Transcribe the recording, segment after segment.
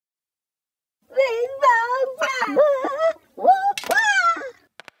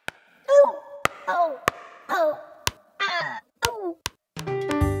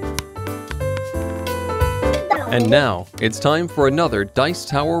And now, it's time for another Dice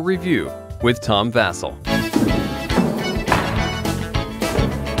Tower review with Tom Vasel.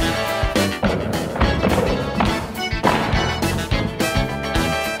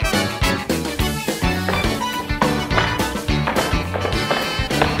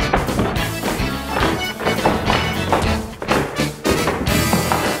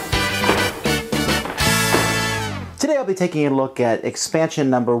 Today I'll be taking a look at expansion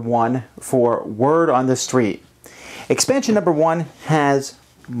number 1 for Word on the Street. Expansion number 1 has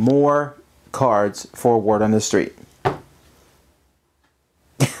more cards for Word on the Street.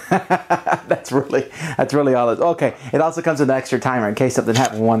 That's really all it is. Okay, it also comes with an extra timer in case something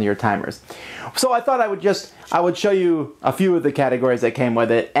happened with one of your timers. So I thought I would show you a few of the categories that came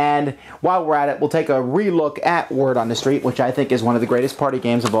with it, and while we're at it, we'll take a relook at Word on the Street, which I think is one of the greatest party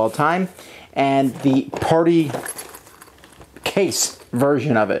games of all time, and the party case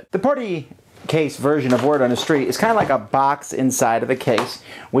version of it. The party case version of Word on the Street is kind of like a box inside of a case,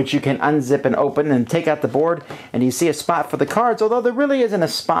 which you can unzip and open and take out the board, and you see a spot for the cards, although there really isn't a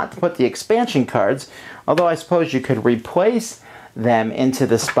spot to put the expansion cards, although I suppose you could replace them into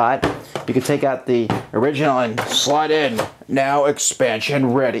the spot. You could take out the original and slide in, now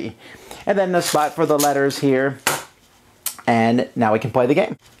expansion ready. And then the spot for the letters here, and now we can play the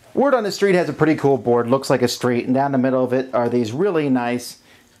game. Word on the Street has a pretty cool board, looks like a street, and down the middle of it are these really nice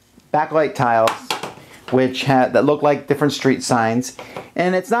backlight tiles that look like different street signs.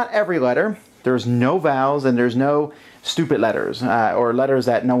 And it's not every letter. There's no vowels and there's no stupid letters or letters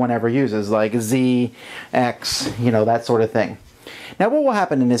that no one ever uses, like Z, X, you know, that sort of thing. Now what will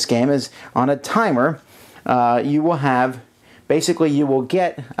happen in this game is on a timer, you will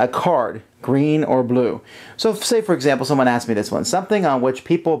get a card, green or blue. So say for example someone asked me this one, something on which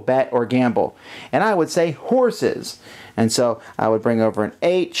people bet or gamble, and I would say horses. And so I would bring over an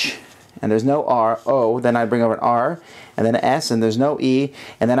H, and there's no R, O, then I'd bring over an R, and then an S, and there's no E,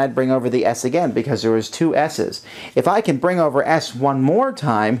 and then I'd bring over the S again because there was 2 S's. If I can bring over S one more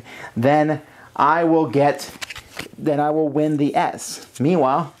time, then I will win the S.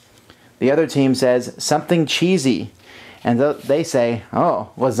 Meanwhile, the other team says something cheesy, and they say, oh,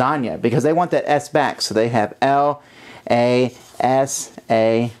 lasagna, because they want that S back. So they have L, A, S,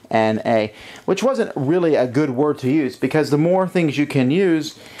 A, N, A, which wasn't really a good word to use because the more things you can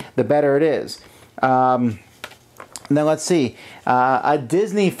use, the better it is. Now let's see, a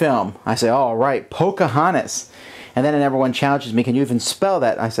Disney film. I say, all right, Pocahontas. And then everyone challenges me, can you even spell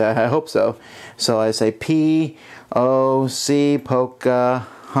that? I say, I hope so. So I say P-O-C,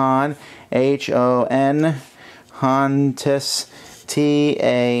 Pocahon, H-O-N, Hontas,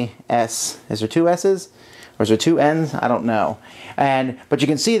 T-A-S. Is there 2 S's? Or is there 2 N's? I don't know. But you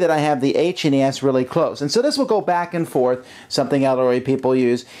can see that I have the H and the S really close. And so this will go back and forth, something elderly people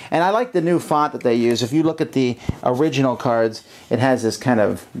use. And I like the new font that they use. If you look at the original cards, it has this kind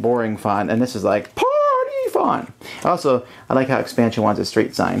of boring font. And this is like party font. Also, I like how expansion wants a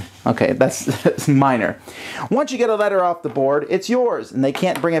street sign. Okay, that's minor. Once you get a letter off the board, it's yours, and they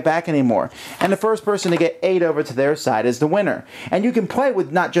can't bring it back anymore. And the first person to get 8 over to their side is the winner. And you can play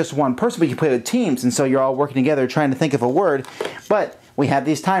with not just one person, but you can play with teams, and so you're all working together trying to think of a word. But we have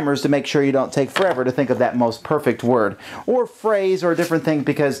these timers to make sure you don't take forever to think of that most perfect word or phrase or different thing,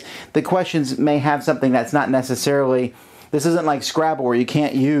 because the questions may have something that's not necessarily, this isn't like Scrabble where you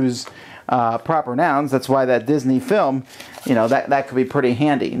can't use proper nouns. That's why that Disney film, you know, that could be pretty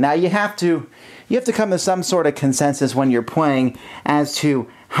handy. Now you have to come to some sort of consensus when you're playing as to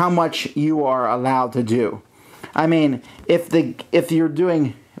how much you are allowed to do. I mean, if you're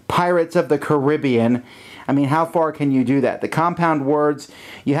doing Pirates of the Caribbean, I mean, how far can you do that? The compound words,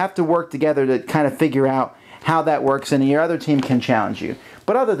 you have to work together to kind of figure out how that works, and your other team can challenge you.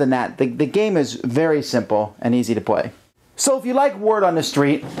 But other than that, the game is very simple and easy to play. So if you like Word on the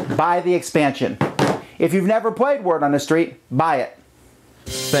Street, buy the expansion. If you've never played Word on the Street, buy it.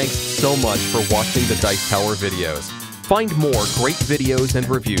 Thanks so much for watching the Dice Tower videos. Find more great videos and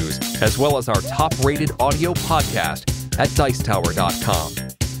reviews, as well as our top-rated audio podcast at Dicetower.com.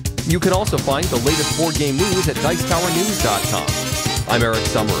 You can also find the latest board game news at Dicetowernews.com. I'm Eric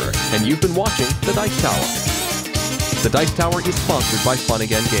Summerer, and you've been watching The Dice Tower. The Dice Tower is sponsored by Fun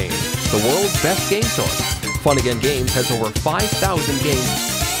Again Games, the world's best game source. Fun Again Games has over 5,000 games.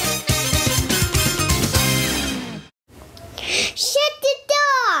 Shut the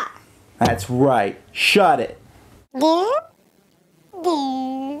door! That's right. Shut it. There.